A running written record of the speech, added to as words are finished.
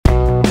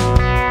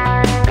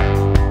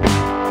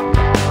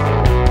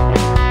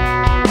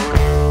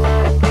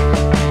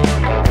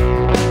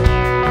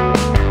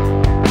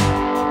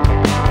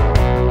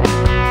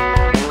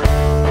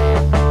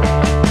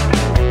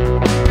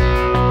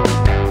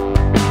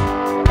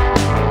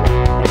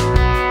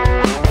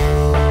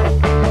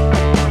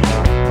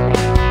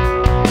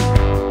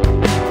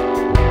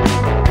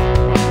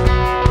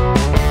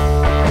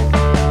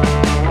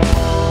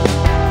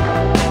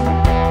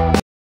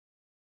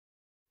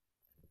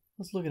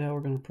look at how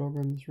we're going to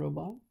program this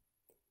robot.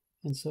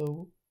 And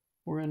so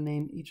we're going to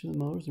name each of the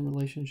motors in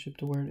relationship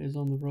to where it is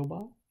on the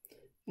robot,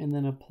 and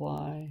then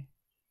apply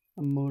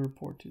a motor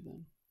port to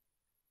them.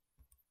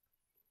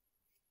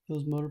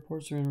 Those motor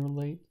ports are going to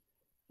relate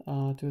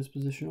to its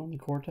position on the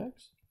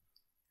cortex.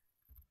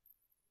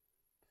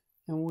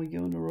 And when we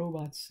go into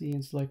Robot C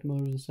and select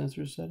Motors and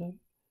Sensors Setup,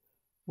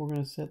 we're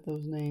going to set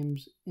those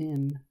names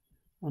in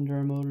under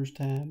our Motors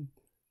tab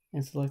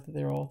and select that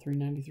they're all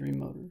 393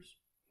 motors.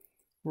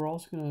 We're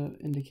also going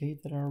to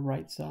indicate that our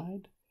right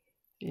side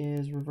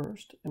is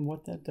reversed, and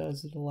what that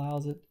does, it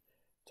allows it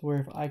to where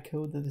if I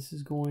code that this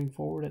is going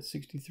forward at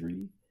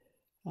 63,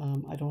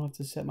 I don't have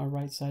to set my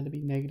right side to be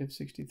negative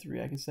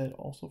 63. I can set it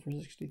also for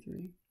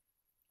 63.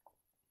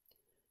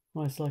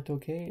 When I select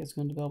OK, it's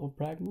going to develop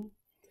a pragma.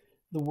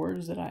 The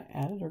words that I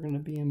added are going to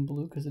be in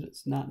blue because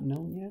it's not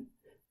known yet.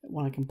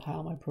 When I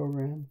compile my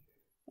program,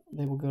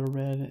 they will go to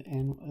red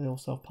and they'll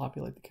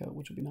self-populate the code,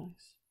 which will be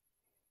nice.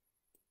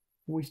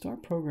 When we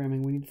start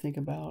programming, we need to think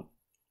about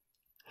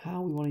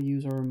how we want to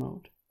use our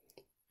remote.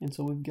 And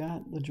so we've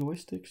got the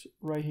joysticks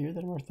right here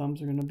that our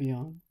thumbs are going to be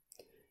on.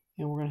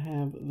 And we're going to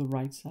have the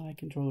right side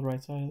control the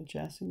right side of the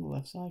chassis, and the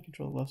left side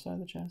control the left side of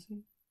the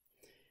chassis.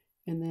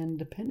 And then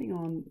depending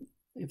on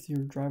if your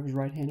driver's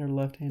right-handed or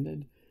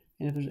left-handed,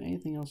 and if there's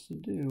anything else to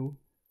do,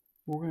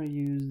 we're going to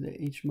use the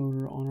H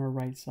motor on our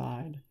right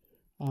side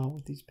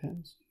with these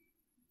pins.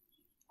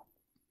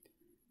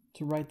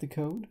 To write the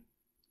code,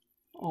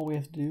 all we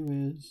have to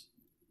do is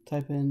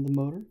type in the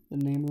motor, the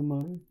name of the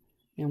motor,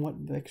 and what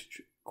VEX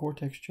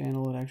cortex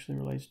channel it actually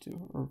relates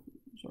to, or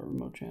sorry,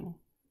 remote channel.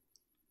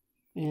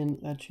 And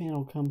that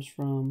channel comes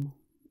from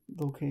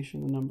the location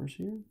of the numbers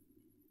here.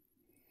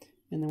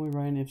 And then we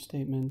write an if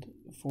statement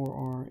for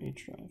our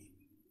H drive.